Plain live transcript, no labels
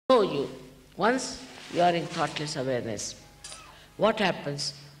So once you are in thoughtless awareness, what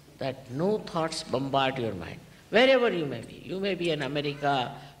happens? That no thoughts bombard your mind. Wherever you may be. You may be in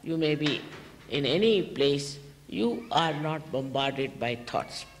America, you may be in any place, you are not bombarded by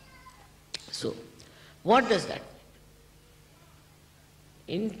thoughts. So, what does that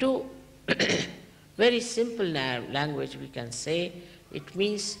mean? Into very simple language we can say, it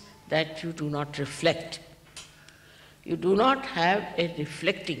means that you do not reflect. You do not have a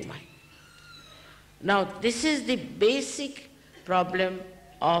reflecting mind. Now, this is the basic problem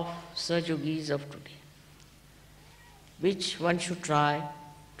of Sahaja-yogis of today, which one should try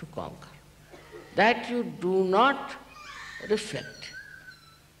to conquer. That you do not reflect.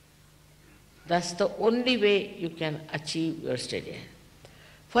 That's the only way you can achieve your steady hand.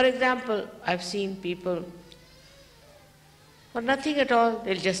 For example, I've seen people, for nothing at all,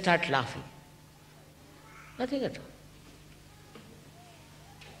 they'll just start laughing. Nothing at all.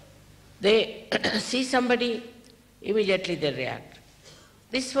 They see somebody, immediately they react.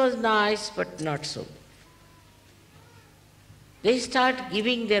 This was nice, but not so. They start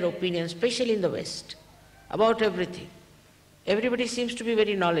giving their opinion, especially in the West, about everything. Everybody seems to be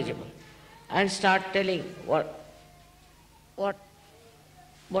very knowledgeable and start telling what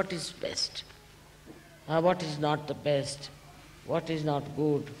is best, what is not the best, what is not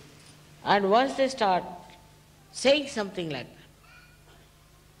good. And once they start saying something like that,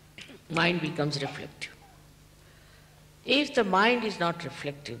 mind becomes reflective. If the mind is not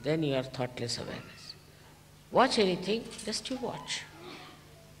reflective, then you are thoughtless awareness. Watch anything, just you watch,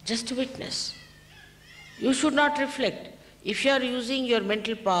 just to witness. You should not reflect. If you are using your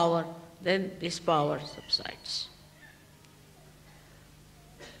mental power, then this power subsides.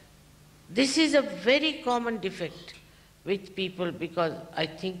 This is a very common defect with people, because I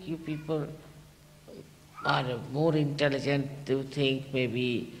think you people are more intelligent, you think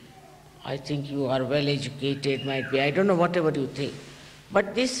maybe, I think you are well educated, might be, I don't know, whatever you think.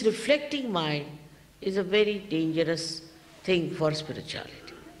 But this reflecting mind is a very dangerous thing for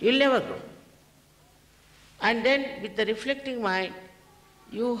spirituality. You'll never grow. And then with the reflecting mind,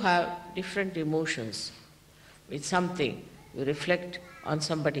 you have different emotions. With something, you reflect on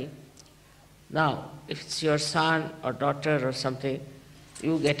somebody. Now, if it's your son or daughter or something,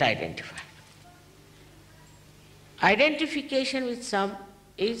 you get identified. Identification with some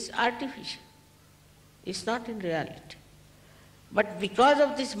is artificial. It's not in reality. But because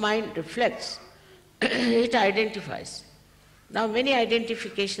of this mind reflects, it identifies. Now many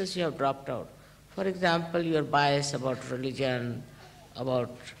identifications you have dropped out. For example, your bias about religion, about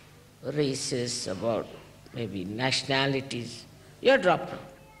races, about maybe nationalities, you have dropped out.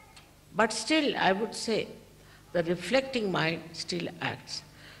 But still, I would say, the reflecting mind still acts.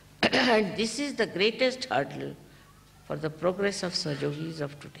 And this is the greatest hurdle for the progress of Sahaja-yogis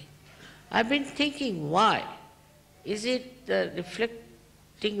of today. I've been thinking, why is it the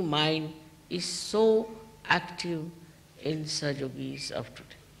reflecting mind is so active in Sahaja-yogis of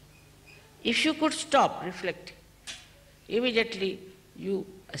today? If you could stop reflecting, immediately you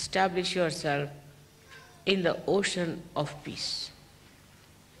establish yourself in the ocean of peace.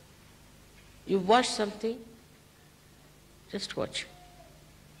 You watch something, just watch.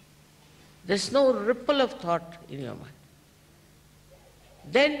 There's no ripple of thought in your mind.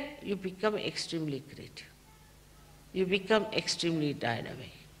 Then you become extremely creative. You become extremely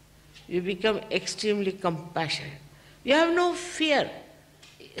dynamic. You become extremely compassionate. You have no fear.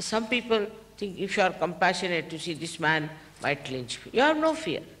 Some people think if you are compassionate, you see this man might lynch you. You have no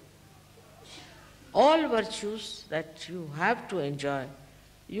fear. All virtues that you have to enjoy,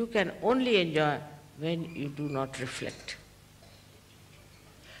 you can only enjoy when you do not reflect.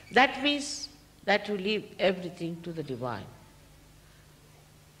 That means that you leave everything to the divine.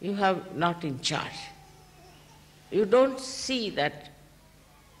 You have not in charge. You don't see that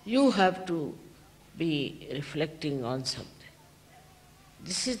you have to be reflecting on something.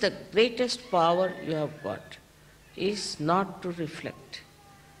 This is the greatest power you have got, is not to reflect,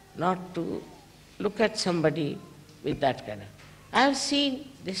 not to look at somebody with that kind of. I have seen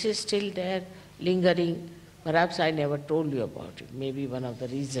this is still there, lingering. Perhaps I never told you about it. Maybe one of the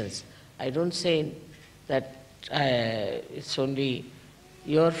reasons. I don't say that it's only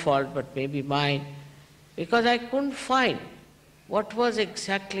your fault, but maybe mine, because I couldn't find what was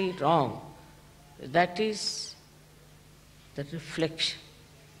exactly wrong. That is the reflection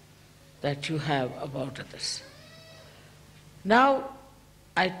that you have about others. Now,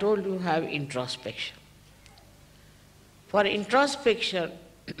 I told you have introspection. For introspection,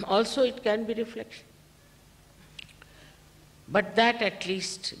 also it can be reflection. But that at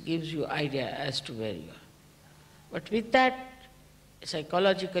least gives you idea as to where you are. But with that,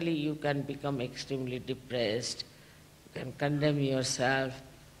 psychologically you can become extremely depressed, you can condemn yourself.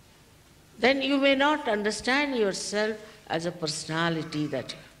 Then you may not understand yourself as a personality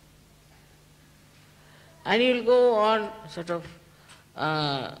that you have. And you'll go on sort of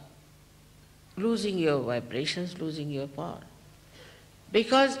losing your vibrations, losing your power.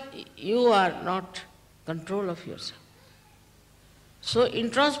 Because you are not control of yourself. So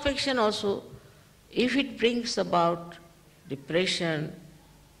introspection also, if it brings about depression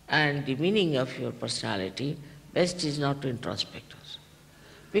and demeaning of your personality, best is not to introspect also.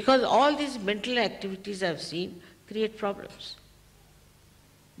 Because all these mental activities I've seen create problems.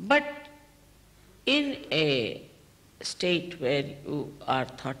 But in a state where you are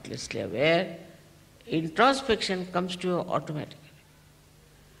thoughtlessly aware, introspection comes to you automatically.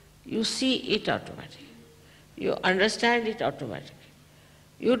 You see it automatically. You understand it automatically.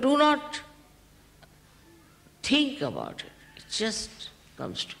 You do not think about it. It just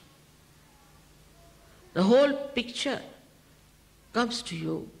comes to you. The whole picture comes to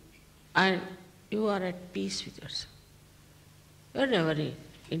you and you are at peace with yourself. You are never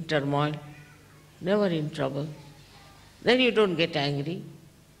in turmoil, never in trouble. Then you don't get angry,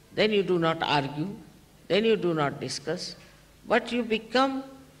 then you do not argue, then you do not discuss, but you become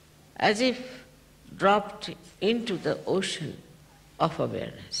as if dropped into the ocean of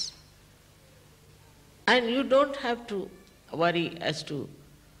awareness. And you don't have to worry as to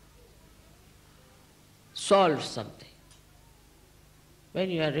solve something. When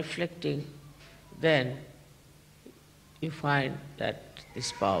you are reflecting, then you find that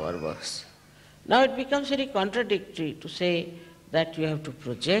this power works. Now it becomes very contradictory to say that you have to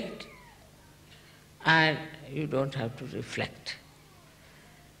project and you don't have to reflect.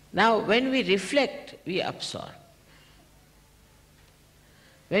 Now when we reflect, we absorb.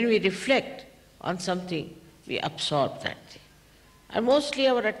 When we reflect on something, we absorb that thing. And mostly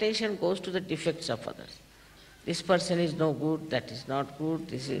our attention goes to the defects of others. This person is no good, that is not good,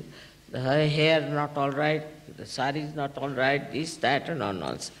 this is the hair not all right, the sari is not all right, this, that and all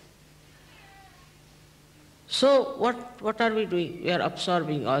nonsense. So what are we doing? We are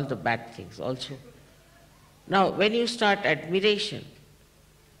absorbing all the bad things also. Now when you start admiration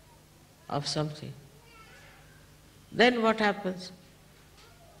of something, then what happens?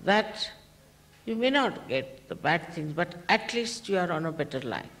 That you may not get the bad things, but at least you are on a better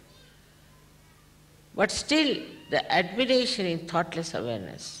line. But still, the admiration in thoughtless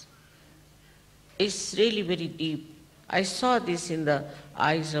awareness is really very deep. I saw this in the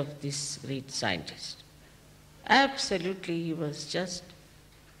eyes of this great scientist. Absolutely, he was just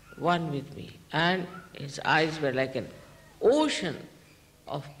one with me, and his eyes were like an ocean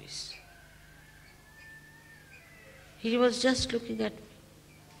of peace. He was just looking at me.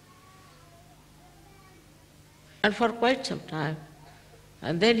 And for quite some time,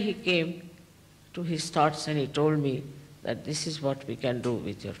 and then he came to his thoughts and he told me that this is what we can do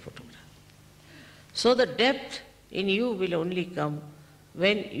with your photograph. So the depth in you will only come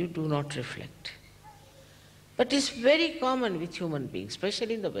when you do not reflect. But it's very common with human beings,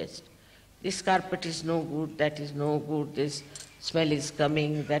 especially in the West. This carpet is no good, that is no good, this smell is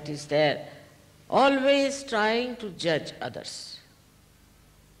coming, that is there. Always trying to judge others.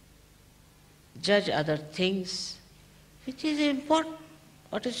 Judge other things, which is important.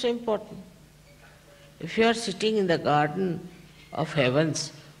 What is so important? If you are sitting in the garden of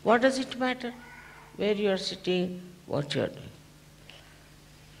heavens, what does it matter where you are sitting, what you are doing?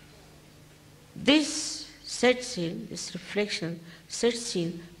 This sets in, this reflection sets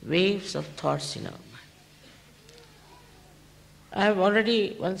in waves of thoughts in our mind. I have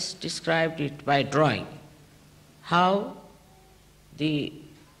already once described it by drawing, how the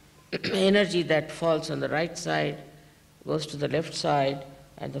energy that falls on the right side goes to the left side,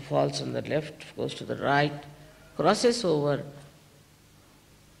 and the falls on the left goes to the right, crosses over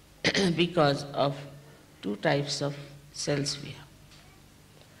because of two types of cells we have.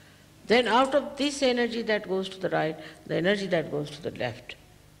 Then out of this energy that goes to the right, the energy that goes to the left,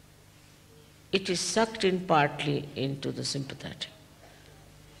 it is sucked in partly into the sympathetic.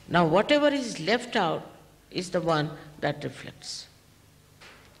 Now whatever is left out is the one that reflects.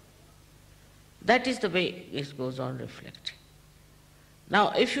 That is the way it goes on reflecting.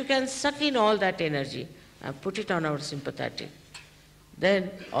 Now if you can suck in all that energy and put it on our sympathetic, then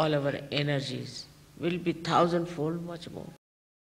all our energies will be thousandfold much more.